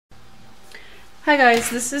Hi guys,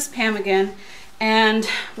 this is Pam again, and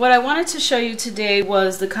what I wanted to show you today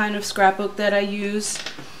was the kind of scrapbook that I use.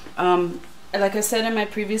 Like I said in my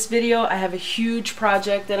previous video, I have a huge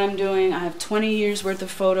project that I'm doing. I have 20 years worth of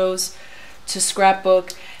photos to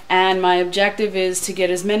scrapbook, and my objective is to get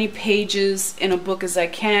as many pages in a book as I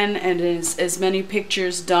can and as many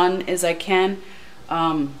pictures done as I can.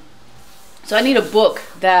 So I need a book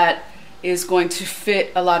that is going to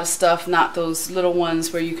fit a lot of stuff, not those little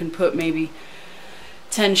ones where you can put maybe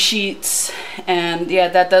 10 sheets, and yeah,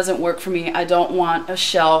 that doesn't work for me. I don't want a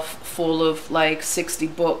shelf full of like 60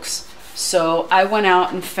 books. So I went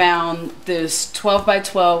out and found this 12 by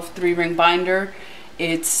 12 3-ring binder.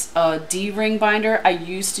 It's a D-ring binder. I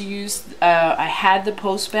used to use, I had the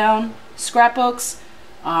post-bound scrapbooks.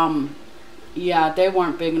 Yeah, they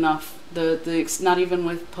weren't big enough. Not even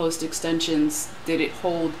with post extensions did it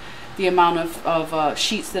hold the amount of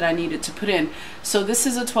sheets that I needed to put in. So this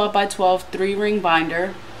is a 12 by 12 3-ring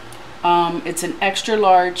binder. It's an extra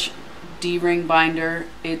large D-ring binder.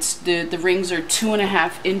 It's the rings are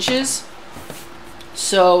 2.5 inches,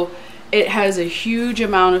 so it has a huge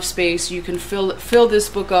amount of space. You can fill this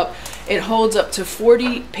book up. It holds up to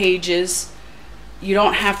 40 pages. You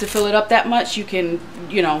don't have to fill it up that much. You can,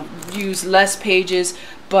 you know, use less pages,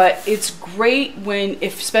 but it's great when,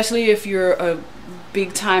 especially if you're a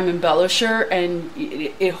big time embellisher, and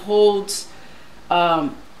it holds, you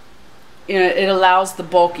know, it allows the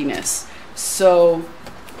bulkiness. So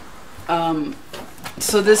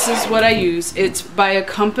so this is what I use. It's by a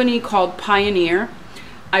company called Pioneer.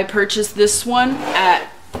 I purchased this one at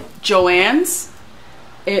Joann's.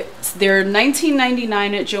 They're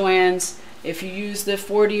 $19.99 at Joann's. If you use the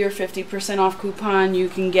 40 or 50% off coupon, you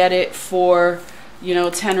can get it for, you know,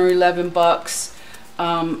 10 or 11 bucks.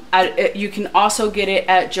 You can also get it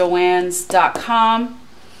at joanns.com,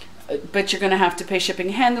 but you're going to have to pay shipping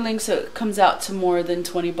and handling, so it comes out to more than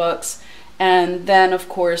 20 bucks. And then of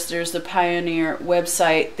course there's the Pioneer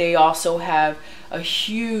website. They also have a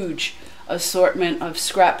huge assortment of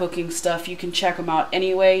scrapbooking stuff. You can check them out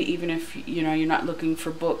anyway, even if, you know, you're not looking for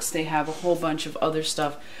books. They have a whole bunch of other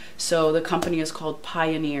stuff. So the company is called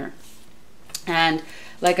Pioneer. And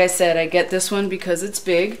like I said, I get this one because it's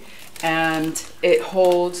big and it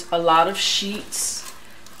holds a lot of sheets.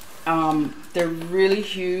 They're really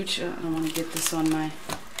huge. I don't want to get this on my...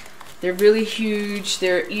 They're really huge.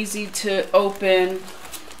 They're easy to open,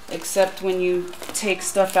 except when you take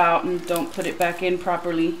stuff out and don't put it back in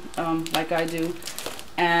properly, like I do.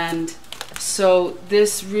 And so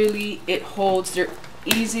this really, it holds. They're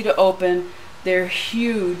easy to open. They're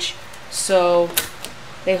huge, so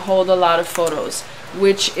they hold a lot of photos,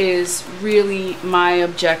 which is really my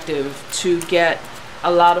objective, to get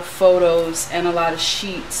a lot of photos and a lot of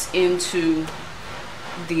sheets into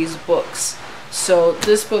these books. So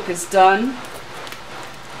this book is done.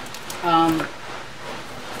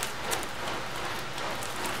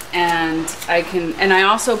 And I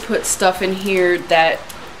also put stuff in here that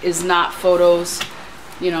is not photos,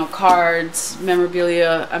 you know, cards,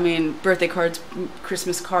 memorabilia, I mean birthday cards,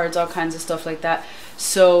 Christmas cards, all kinds of stuff like that.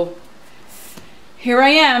 So here I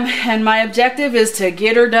am, and my objective is to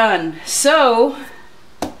get her done. So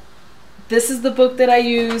this is the book that I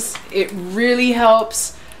use. It really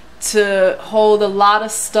helps to hold a lot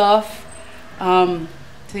of stuff. And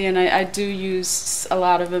I do use a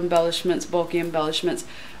lot of embellishments, bulky embellishments,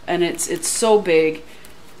 and it's so big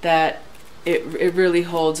that it really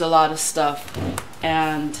holds a lot of stuff.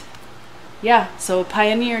 And yeah, so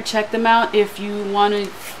Pioneer, check them out if you want to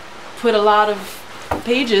put a lot of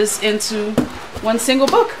pages into one single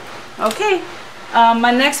book. Okay,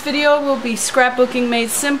 my next video will be Scrapbooking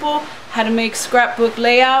Made Simple, how to make scrapbook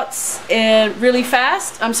layouts and really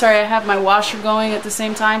fast. I'm sorry, I have my washer going at the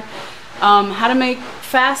same time. How to make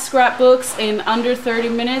fast scrapbooks in under 30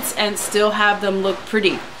 minutes and still have them look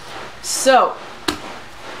pretty. So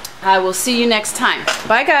I will see you next time.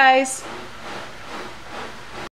 Bye guys.